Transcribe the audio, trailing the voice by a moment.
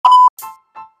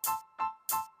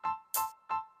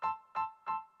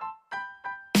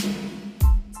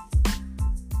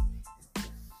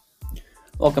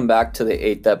Welcome back to the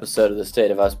 8th episode of the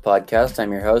State of Us podcast.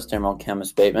 I'm your host, Emerald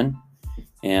Camus Bateman,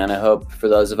 and I hope for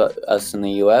those of us in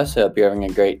the U.S., I hope you're having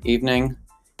a great evening.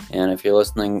 And if you're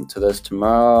listening to this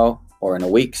tomorrow or in a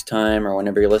week's time or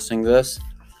whenever you're listening to this,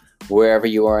 wherever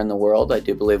you are in the world, I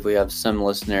do believe we have some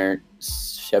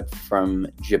listenership from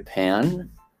Japan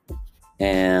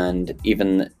and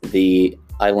even the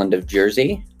island of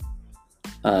Jersey.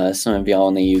 Some of y'all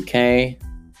in the UK.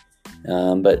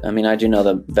 But I do know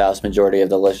the vast majority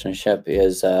of the listenership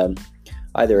is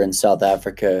either in South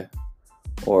Africa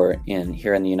or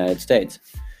here in the United States.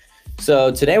 So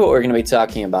today what we're going to be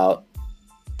talking about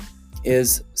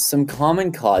is some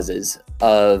common causes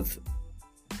of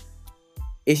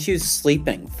issues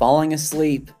sleeping, falling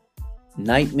asleep,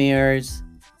 nightmares,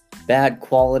 bad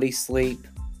quality sleep.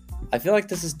 I feel like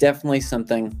this is definitely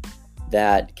something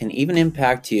that can even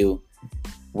impact you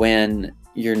when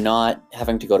you're not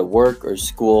having to go to work or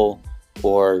school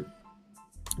or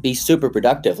be super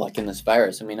productive like in this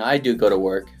virus. I do go to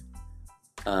work,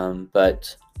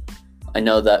 but I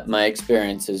know that my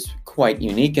experience is quite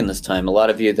unique in this time. A lot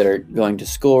of you that are going to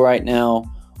school right now,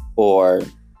 or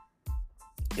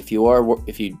if you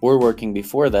were working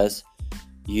before this,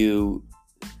 you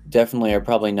definitely are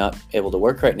probably not able to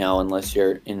work right now unless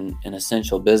you're in an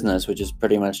essential business, which is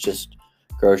pretty much just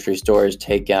grocery stores,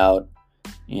 takeout,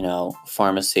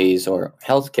 pharmacies or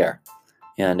healthcare.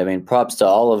 And props to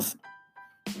all of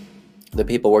the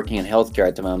people working in healthcare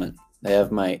at the moment. They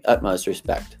have my utmost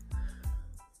respect.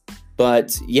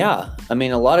 But yeah, a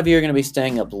lot of you are going to be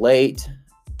staying up late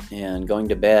and going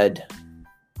to bed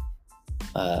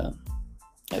at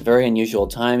very unusual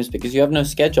times because you have no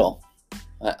schedule.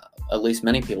 At least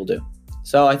many people do.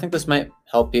 So I think this might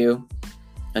help you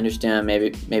understand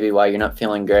maybe why you're not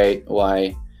feeling great,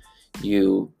 why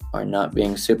you are not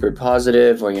being super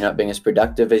positive, or you're not being as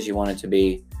productive as you wanted to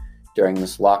be during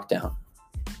this lockdown.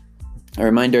 A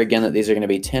reminder again that these are going to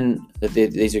be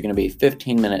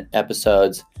 15-minute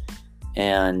episodes,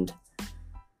 and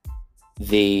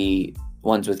the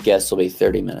ones with guests will be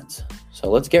 30 minutes. So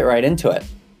let's get right into it.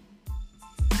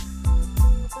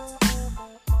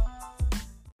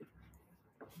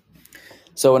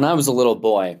 So when I was a little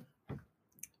boy,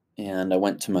 and I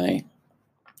went to my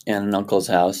aunt and uncle's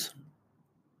house,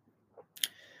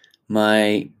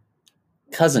 my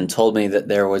cousin told me that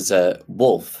there was a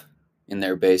wolf in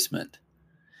their basement.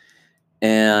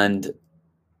 And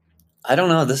I don't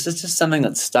know, this is just something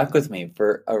that stuck with me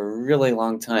for a really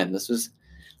long time. This was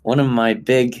one of my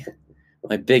big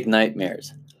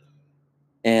nightmares.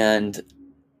 And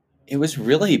it was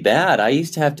really bad. I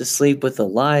used to have to sleep with the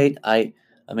light. I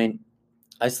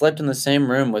slept in the same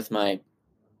room with my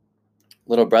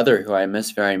little brother, who I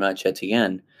miss very much,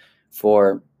 Etienne,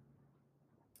 for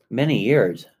many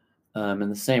years in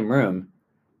the same room,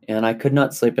 and I could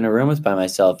not sleep in a room by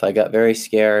myself. I got very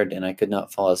scared and I could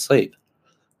not fall asleep.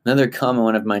 Another common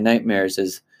one of my nightmares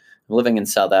is living in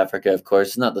South Africa. Of course,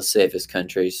 it's not the safest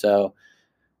country, so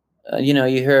you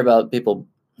hear about people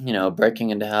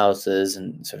breaking into houses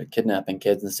and sort of kidnapping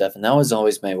kids and stuff, and that was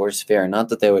always my worst fear. Not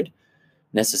that they would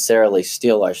necessarily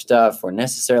steal our stuff or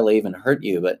necessarily even hurt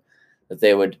you, but that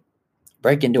they would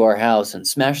break into our house and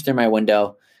smash through my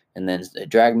window and then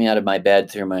drag me out of my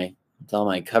bed with all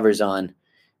my covers on,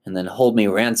 and then hold me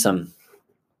ransom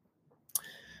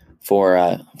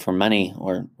for money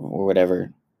or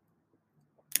whatever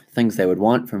things they would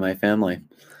want from my family.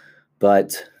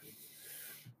 But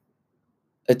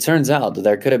it turns out that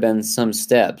there could have been some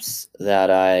steps that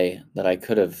I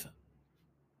could have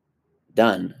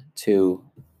done to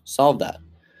solve that.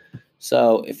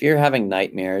 So if you're having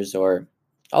nightmares or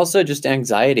also just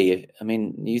anxiety,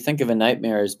 you think of a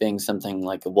nightmare as being something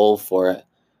like a wolf or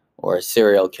a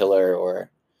serial killer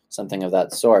or something of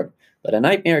that sort. But a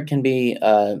nightmare can be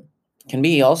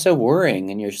also worrying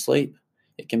in your sleep.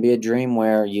 It can be a dream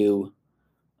where you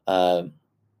get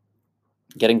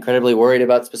incredibly worried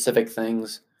about specific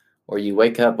things, or you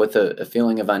wake up with a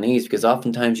feeling of unease because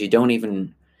oftentimes you don't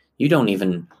even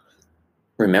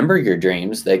remember your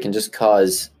dreams. They can just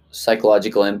cause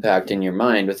psychological impact in your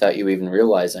mind without you even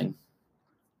realizing.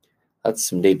 That's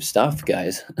some deep stuff,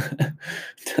 guys.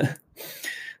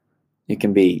 You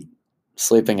can be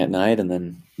sleeping at night and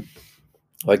then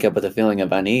wake up with a feeling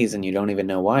of unease and you don't even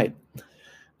know why.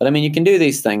 But you can do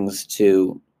these things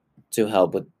to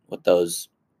help with those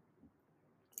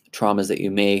traumas that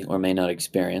you may or may not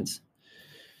experience.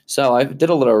 So I did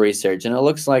a little research, and it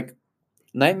looks like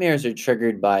nightmares are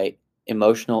triggered by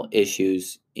emotional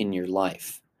issues in your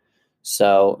life.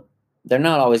 So they're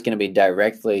not always going to be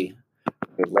directly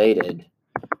related,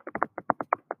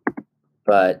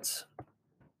 but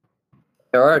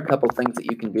there are a couple things that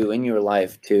you can do in your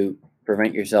life to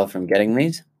prevent yourself from getting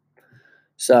these.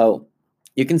 So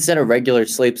you can set a regular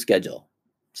sleep schedule.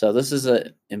 So this is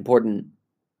an important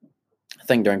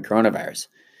thing during coronavirus,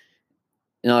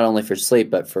 not only for sleep,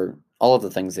 but for all of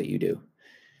the things that you do.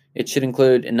 It should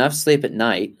include enough sleep at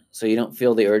night so you don't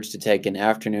feel the urge to take an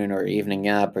afternoon or evening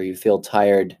nap, or you feel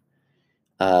tired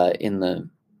in the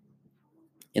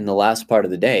last part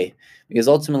of the day. Because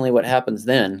ultimately what happens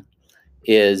then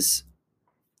is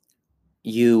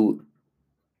you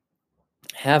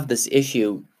have this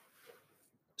issue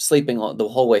sleeping the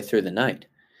whole way through the night.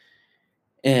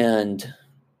 And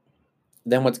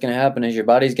then what's going to happen is your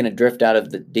body's going to drift out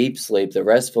of the deep sleep, the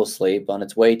restful sleep, on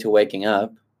its way to waking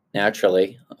up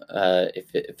naturally,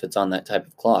 if it's on that type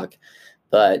of clock.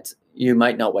 But you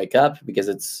might not wake up because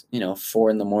it's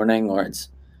 4 a.m, or it's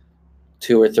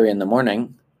 2 or 3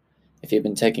 a.m. if you've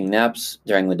been taking naps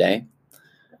during the day.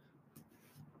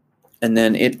 And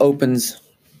then it opens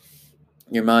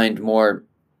your mind more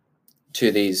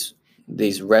to these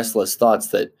restless thoughts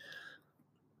that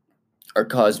are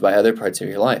caused by other parts of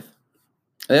your life.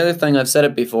 The other thing, I've said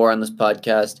it before on this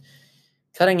podcast,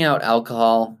 cutting out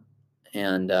alcohol,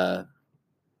 and I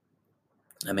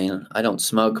don't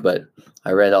smoke, but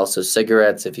I read also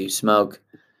cigarettes. If you smoke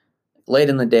late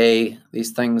in the day,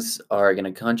 these things are going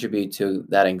to contribute to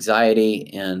that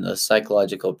anxiety and the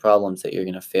psychological problems that you're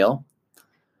going to feel.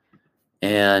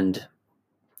 And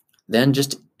then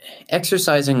just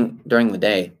exercising during the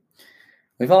day.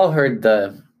 We've all heard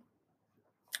the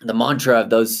mantra of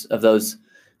those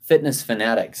fitness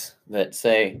fanatics that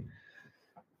say,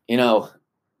 they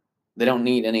don't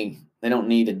need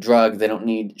a drug, they don't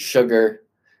need sugar,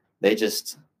 they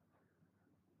just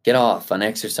get off on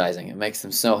exercising. It makes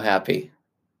them so happy.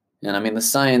 And the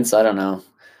science, I don't know.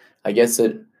 I guess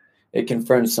it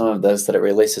confirms some of this, that it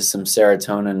releases some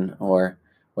serotonin or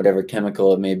whatever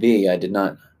chemical it may be. I did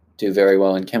not do very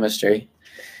well in chemistry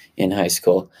in high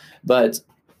school. But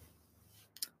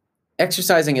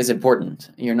exercising is important.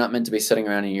 You're not meant to be sitting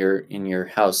around in your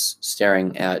house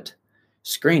staring at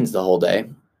screens the whole day.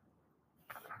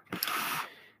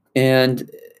 And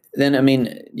then,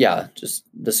 just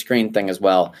the screen thing as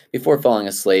well. Before falling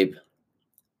asleep,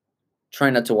 try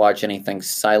not to watch anything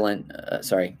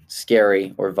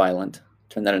scary or violent.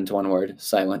 Turn that into one word,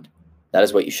 silent. That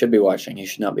is what you should be watching. You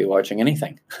should not be watching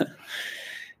anything.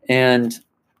 And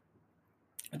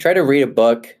try to read a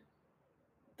book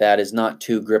that is not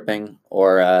too gripping,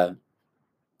 or I've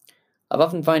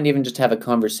often find even just have a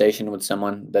conversation with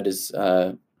someone that is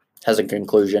has a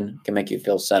conclusion, can make you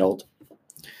feel settled.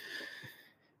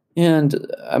 And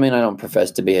I don't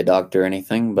profess to be a doctor or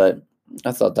anything, but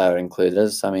I thought that would include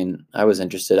this. I was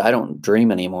interested. I don't dream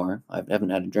anymore. I haven't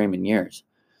had a dream in years.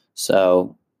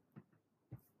 So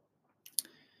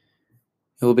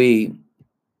it will be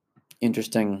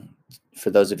interesting for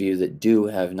those of you that do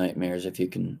have nightmares, if you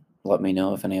can let me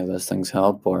know if any of those things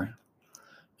help, or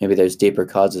maybe there's deeper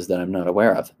causes that I'm not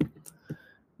aware of.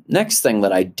 Next thing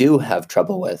that I do have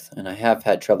trouble with, and I have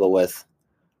had trouble with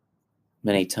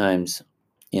many times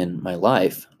in my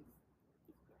life,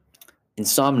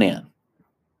 insomnia.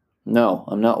 No,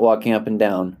 I'm not walking up and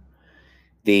down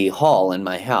the hall in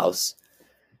my house,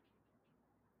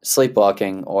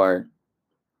 sleepwalking, or,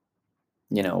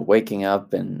 waking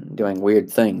up and doing weird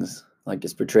things like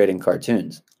it's portrayed in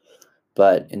cartoons.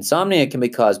 But insomnia can be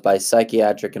caused by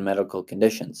psychiatric and medical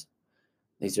conditions.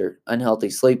 These are unhealthy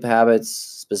sleep habits,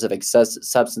 specific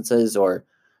substances, or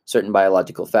certain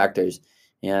biological factors.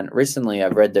 And recently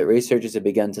I've read that researchers have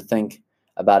begun to think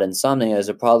about insomnia as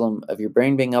a problem of your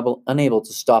brain being unable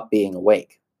to stop being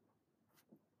awake.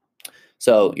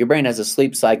 So your brain has a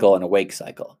sleep cycle and a wake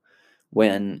cycle.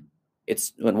 When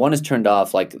one is turned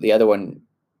off, like the other one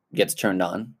gets turned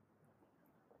on.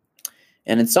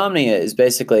 And insomnia is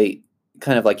basically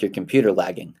kind of like your computer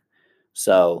lagging.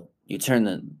 So you turn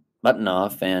the button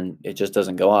off and it just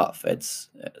doesn't go off. It's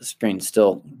the screen's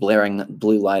still blaring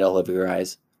blue light all over your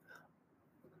eyes.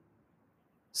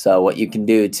 So what you can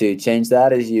do to change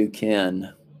that is you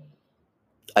can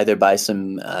either buy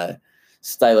some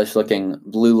stylish looking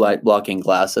blue light blocking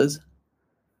glasses.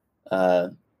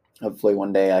 Hopefully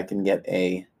one day I can get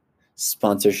a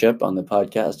sponsorship on the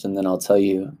podcast, and then I'll tell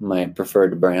you my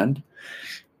preferred brand.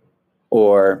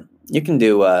 Or you can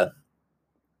do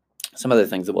some other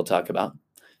things that we'll talk about.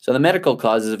 So the medical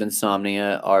causes of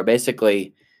insomnia are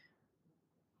basically,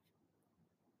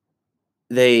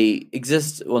 they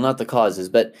exist, well, not the causes,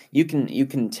 but you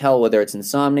can tell whether it's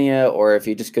insomnia or if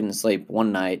you just couldn't sleep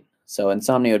one night. So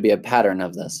insomnia would be a pattern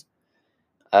of this.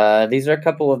 These are a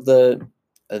couple of the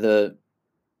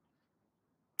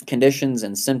conditions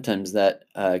and symptoms that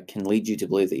can lead you to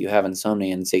believe that you have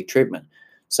insomnia and seek treatment.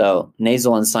 So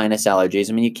nasal and sinus allergies.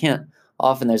 I mean, you can't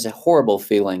often. There's a horrible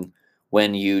feeling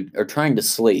when you are trying to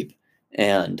sleep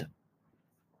and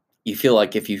you feel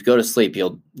like if you go to sleep,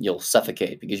 you'll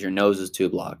suffocate because your nose is too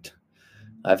blocked.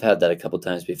 I've had that a couple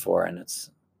times before, and it's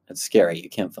scary. You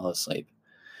can't fall asleep.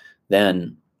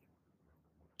 Then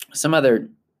some other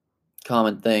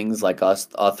common things like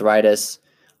arthritis,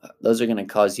 those are going to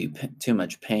cause you too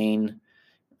much pain,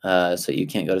 so you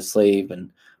can't go to sleep.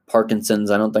 And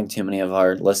Parkinson's, I don't think too many of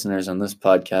our listeners on this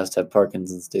podcast have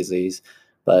Parkinson's disease,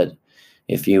 but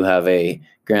if you have a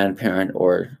grandparent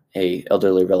or a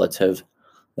elderly relative,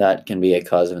 that can be a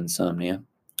cause of insomnia.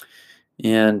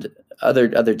 And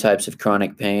other types of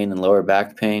chronic pain and lower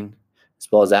back pain, as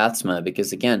well as asthma,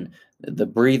 because again, the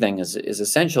breathing is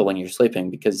essential when you're sleeping,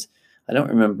 because I don't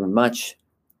remember much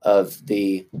of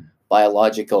the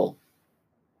biological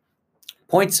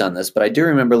points on this, but I do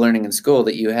remember learning in school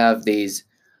that you have these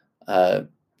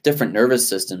different nervous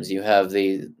systems. You have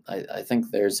I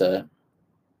think there's I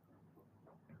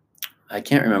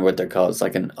can't remember what they're called. It's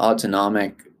like an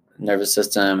autonomic nervous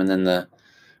system, and then the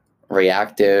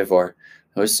reactive, or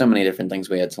there was so many different things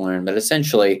we had to learn. But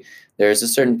essentially, there's a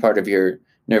certain part of your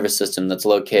nervous system that's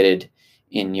located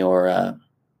in your, I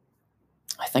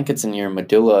think it's in your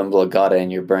medulla oblongata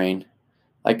in your brain.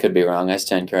 I could be wrong. I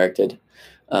stand corrected.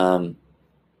 But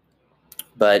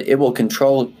it will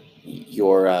control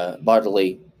your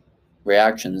bodily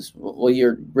reactions. Well,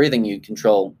 your breathing you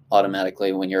control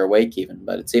automatically when you're awake even,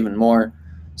 but it's even more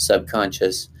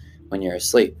subconscious when you're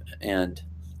asleep. And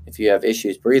if you have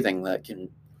issues breathing, that can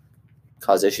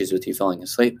cause issues with you falling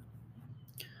asleep.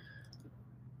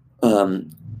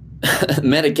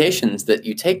 Medications that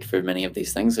you take for many of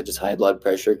these things, such as high blood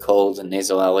pressure, colds, and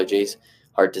nasal allergies,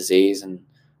 heart disease, and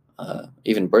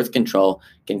even birth control,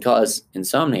 can cause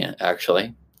insomnia,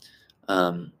 actually.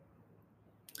 So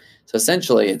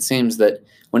essentially, it seems that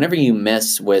whenever you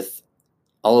mess with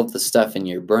all of the stuff in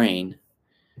your brain,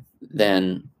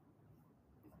 then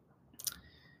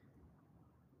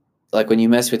like when you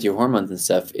mess with your hormones and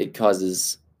stuff, it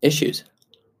causes issues.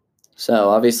 So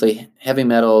obviously, heavy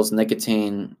metals,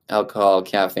 nicotine, alcohol,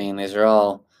 caffeine, these are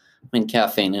all, I mean,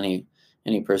 caffeine,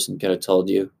 any person could have told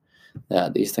you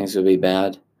that these things would be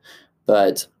bad.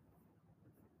 But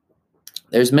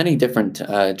there's many different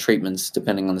treatments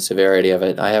depending on the severity of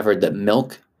it. I have heard that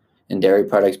milk and dairy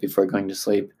products before going to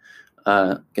sleep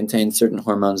contain certain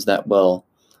hormones that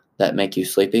make you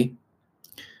sleepy.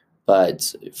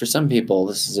 But for some people,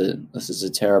 this is a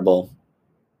terrible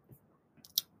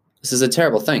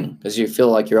thing, because you feel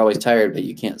like you're always tired, but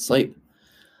you can't sleep.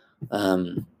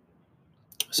 So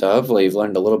hopefully you've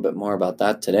learned a little bit more about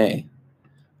that today.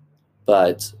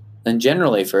 But then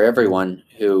generally for everyone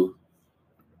who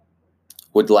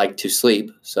would like to sleep,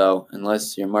 so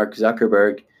unless you're Mark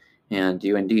Zuckerberg and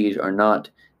you indeed are not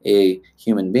a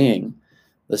human being,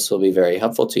 this will be very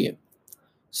helpful to you.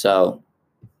 So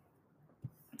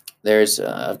there's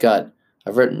I've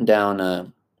written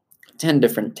down 10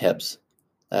 different tips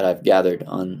that I've gathered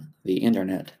on the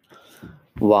internet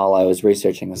while I was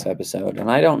researching this episode. And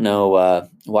I don't know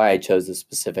why I chose this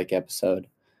specific episode,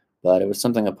 but it was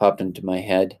something that popped into my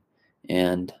head,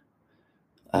 and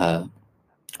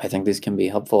I think these can be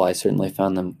helpful. I certainly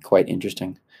found them quite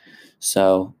interesting.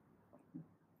 So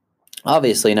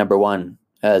obviously, number one,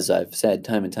 as I've said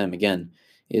time and time again,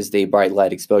 is the bright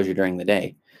light exposure during the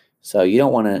day. So you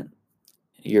don't want to,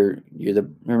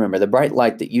 remember, the bright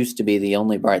light that used to be the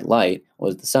only bright light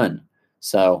was the sun.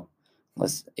 So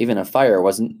even a fire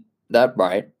wasn't that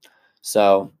bright.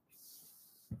 So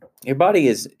your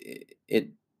body it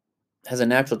has a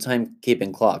natural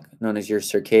time-keeping clock known as your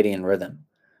circadian rhythm.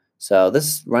 So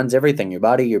this runs everything, your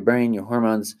body, your brain, your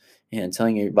hormones, and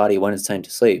telling your body when it's time to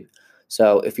sleep.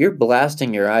 So if you're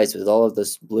blasting your eyes with all of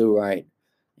this blue light,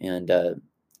 and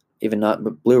even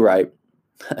not blue light,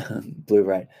 blue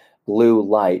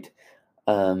light,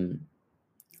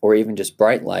 or even just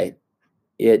bright light,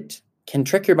 it can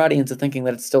trick your body into thinking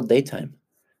that it's still daytime.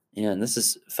 And this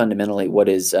is fundamentally what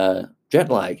is jet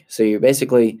lag. So you're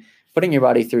basically putting your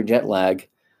body through jet lag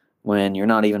when you're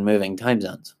not even moving time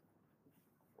zones.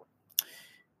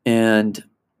 And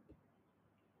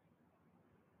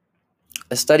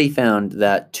a study found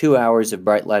that 2 hours of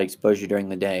bright light exposure during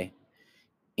the day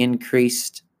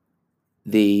increased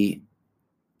the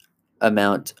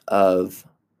amount of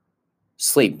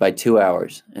sleep by 2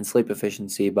 hours and sleep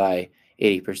efficiency by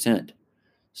 80%.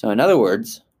 So in other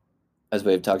words, as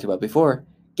we've talked about before,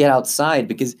 get outside,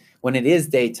 because when it is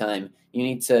daytime, you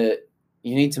need to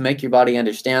make your body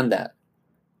understand that.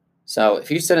 So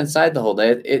if you sit inside the whole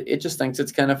day, it just thinks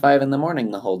it's kind of 5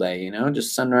 a.m. the whole day,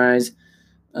 just sunrise,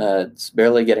 it's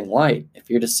barely getting light. If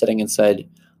you're just sitting inside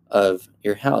of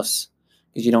your house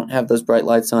because you don't have those bright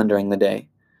lights on during the day.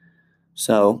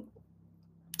 So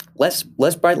less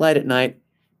bright light at night,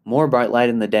 more bright light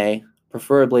in the day,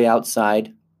 preferably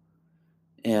outside,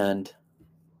 and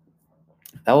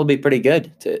that will be pretty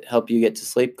good to help you get to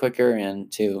sleep quicker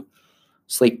and to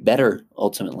sleep better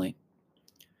ultimately.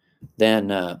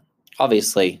 Then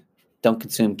obviously don't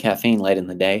consume caffeine late in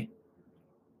the day.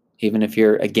 Even if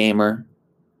you're a gamer,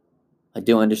 I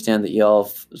do understand that you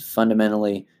all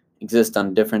fundamentally exist on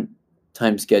a different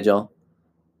time schedule,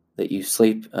 that you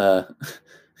sleep well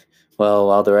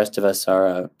while the rest of us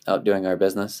are out doing our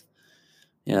business.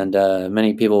 And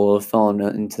many people will have fallen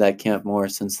into that camp more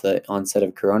since the onset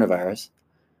of coronavirus.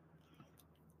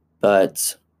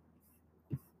 But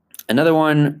another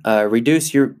one,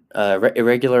 reduce your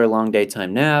irregular long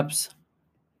daytime naps.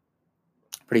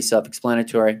 Pretty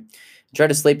self-explanatory. Try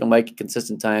to sleep and wake at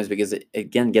consistent times because it,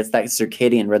 again, gets that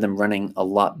circadian rhythm running a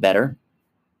lot better.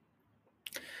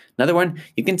 Another one,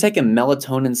 you can take a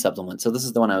melatonin supplement. So this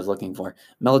is the one I was looking for.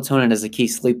 Melatonin is a key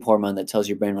sleep hormone that tells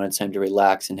your brain when it's time to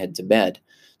relax and head to bed.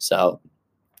 So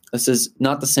this is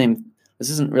not the same. This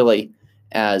isn't really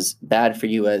as bad for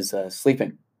you as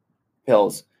sleeping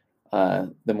pills,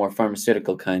 the more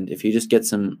pharmaceutical kind. If you just get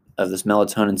some of this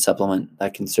melatonin supplement,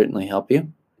 that can certainly help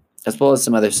you, as well as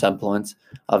some other supplements.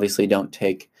 Obviously, don't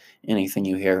take anything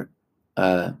you hear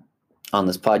on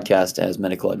this podcast as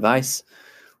medical advice.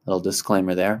 Little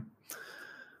disclaimer there.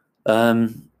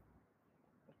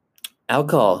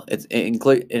 Alcohol, it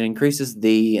increases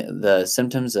the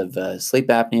symptoms of sleep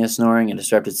apnea, snoring, and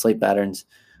disrupted sleep patterns.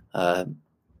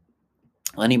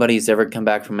 Anybody who's ever come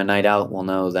back from a night out will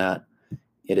know that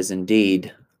it is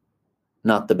indeed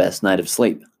not the best night of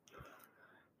sleep.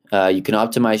 You can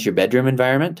optimize your bedroom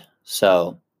environment.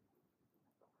 So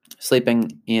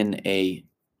sleeping in a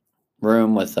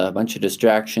room with a bunch of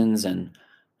distractions and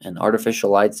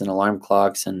artificial lights and alarm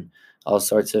clocks and all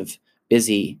sorts of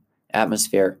busy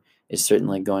atmosphere is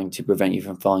certainly going to prevent you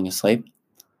from falling asleep.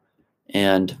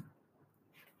 And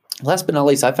last but not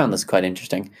least, I found this quite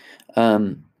interesting.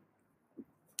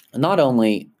 Not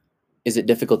only is it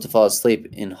difficult to fall asleep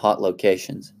in hot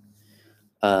locations,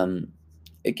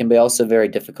 it can be also very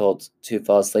difficult to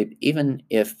fall asleep even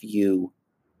if you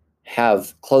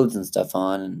have clothes and stuff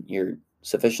on and you're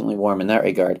sufficiently warm in that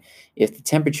regard, if the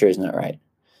temperature is not right.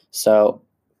 So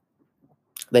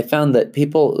they found that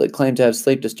people that claim to have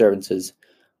sleep disturbances,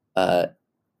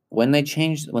 when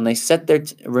they set their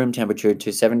room temperature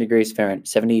to 70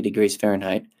 degrees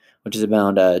Fahrenheit, which is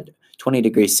about 20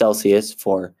 degrees Celsius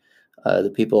for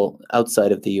the people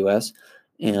outside of the U.S.,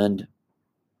 and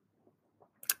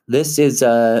this is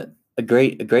a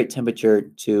great temperature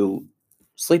to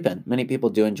sleep in. Many people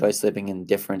do enjoy sleeping in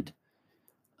different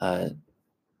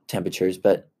temperatures,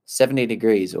 but 70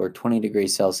 degrees or 20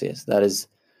 degrees Celsius, that is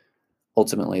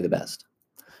ultimately the best.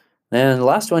 And the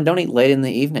last one, don't eat late in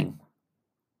the evening.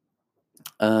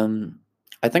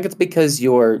 I think it's because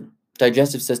your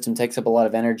digestive system takes up a lot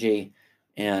of energy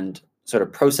and sort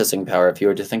of processing power if you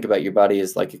were to think about your body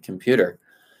as like a computer.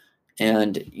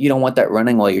 And you don't want that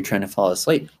running while you're trying to fall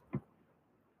asleep.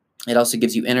 It also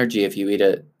gives you energy if you eat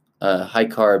a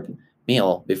high-carb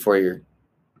meal before you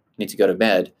need to go to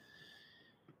bed,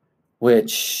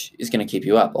 which is going to keep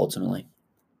you up ultimately.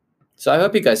 So I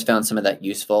hope you guys found some of that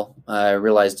useful. I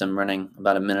realized I'm running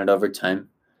about a minute over time,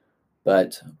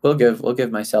 but we'll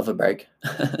give myself a break.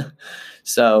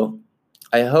 So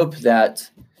I hope that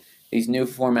these new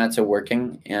formats are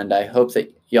working, and I hope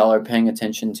that y'all are paying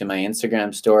attention to my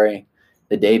Instagram story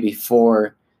the day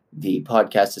before the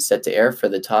podcast is set to air for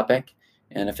the topic.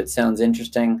 And if it sounds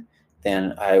interesting,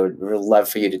 then I would really love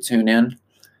for you to tune in.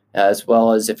 As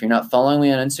well as if you're not following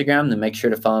me on Instagram, then make sure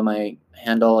to follow my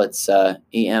handle. It's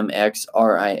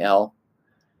EMXRIL.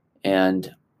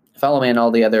 And follow me on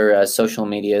all the other social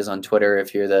medias on Twitter.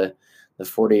 If you're the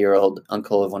 40-year-old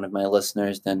uncle of one of my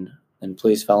listeners, then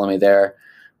please follow me there.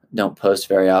 Don't post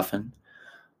very often.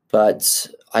 But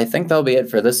I think that'll be it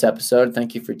for this episode.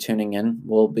 Thank you for tuning in.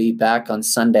 We'll be back on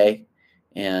Sunday,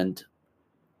 and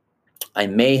I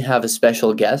may have a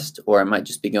special guest, or I might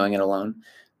just be going it alone.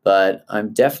 But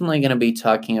I'm definitely going to be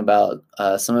talking about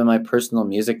some of my personal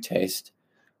music taste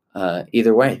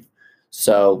either way.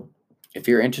 So if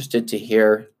you're interested to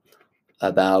hear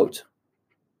about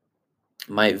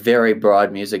my very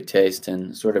broad music taste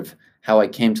and sort of how I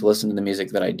came to listen to the music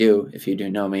that I do, if you do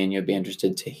know me and you'd be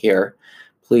interested to hear,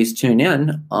 please tune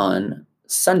in on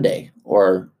Sunday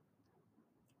or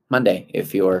Monday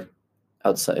if you're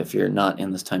outside, if you're not in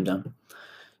this time zone.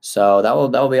 So that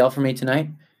will be all for me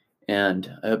tonight.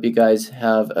 And I hope you guys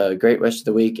have a great rest of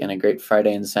the week and a great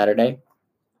Friday and Saturday,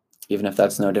 even if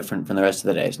that's no different from the rest of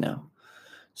the days now.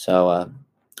 So,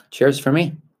 cheers for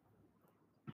me.